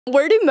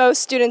Where do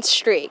most students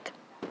streak?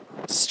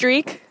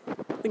 Streak?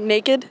 Like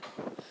naked?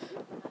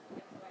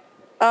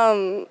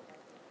 In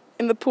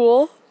the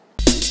pool.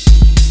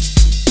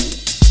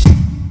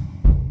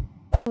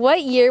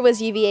 What year was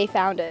UVA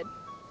founded?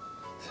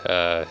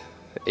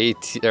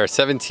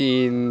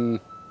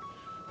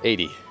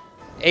 1780.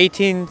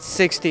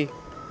 1860.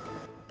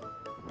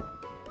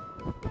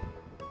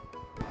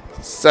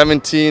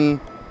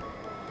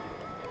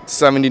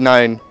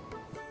 1779.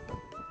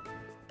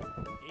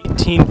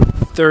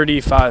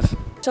 1835.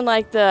 It's in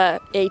like the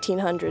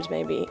 1800s,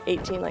 maybe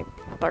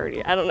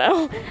 1830. I don't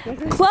know.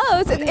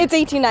 Close. It's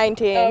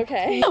 1819.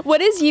 Okay.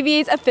 What is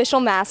UVA's official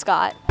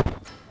mascot?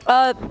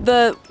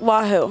 The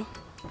Wahoo.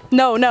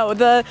 No,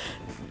 the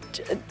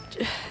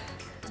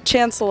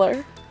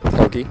Chancellor.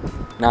 Hokey.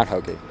 Not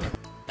hokey.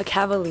 A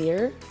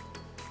cavalier?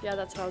 Yeah,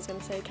 that's what I was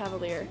gonna say.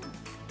 Cavalier.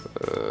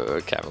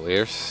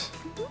 Cavaliers.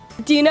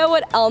 Do you know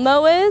what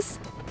Elmo is?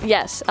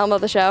 Yes, Elmo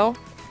the show.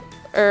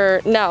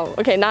 Or no,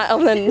 okay, not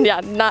Elmo.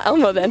 Yeah, not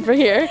Elmo then for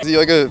here. Is he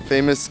like a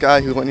famous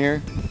guy who went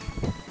here?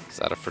 Is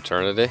that a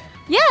fraternity?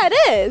 Yeah, it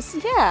is.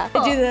 Yeah.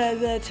 I do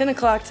the 10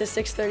 o'clock to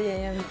 6:30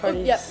 a.m.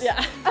 parties. Yep,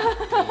 yeah.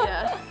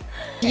 Yeah.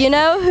 Do you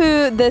know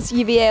who this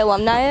UVA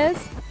alumni is?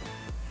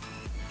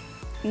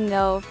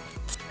 No.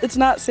 It's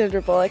not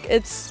Sandra Bullock.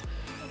 It's,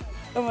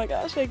 oh my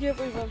gosh, I can't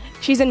believe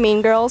She's in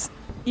Mean Girls.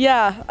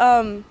 Yeah,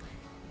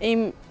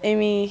 Amy,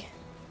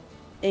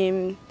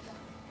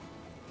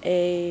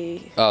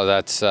 Oh,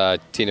 that's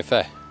Tina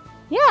Fey.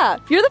 Yeah,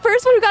 you're the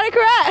first one who got it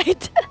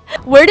correct.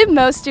 Where did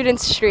most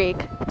students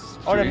streak?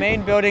 Or the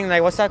main building,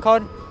 like what's that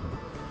called?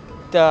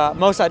 The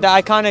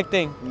iconic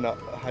thing. No,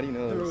 how do you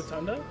know this?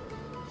 Rotunda?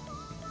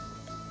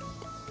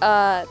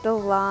 The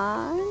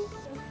lawn?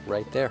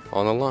 Right there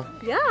on the lawn.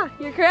 Yeah,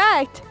 you're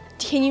correct.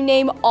 Can you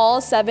name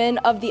all 7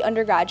 of the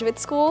undergraduate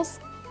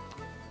schools?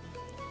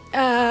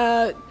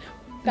 Batten.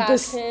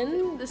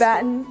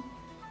 Batten.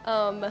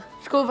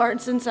 School of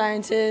Arts and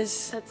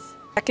Sciences. That's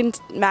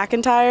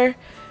McIntyre.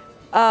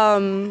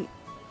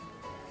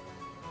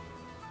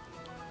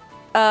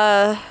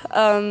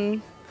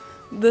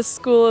 The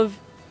School of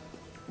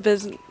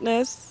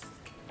Business.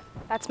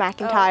 That's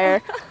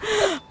McIntyre.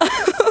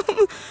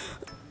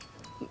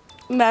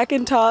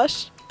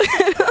 Macintosh.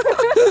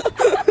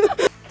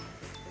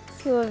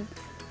 School of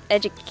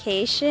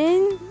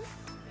Education.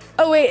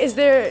 Oh wait, is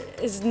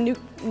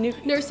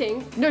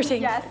nursing.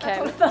 nursing? Yes.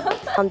 Okay.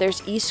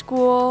 There's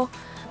E-School.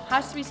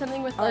 Has to be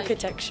something with like.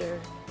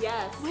 Architecture.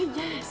 Yes. Wait,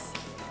 yes.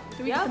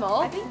 Do we get them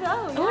all? I think so.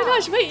 Oh my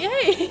gosh! Wait,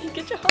 yay!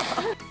 Good job.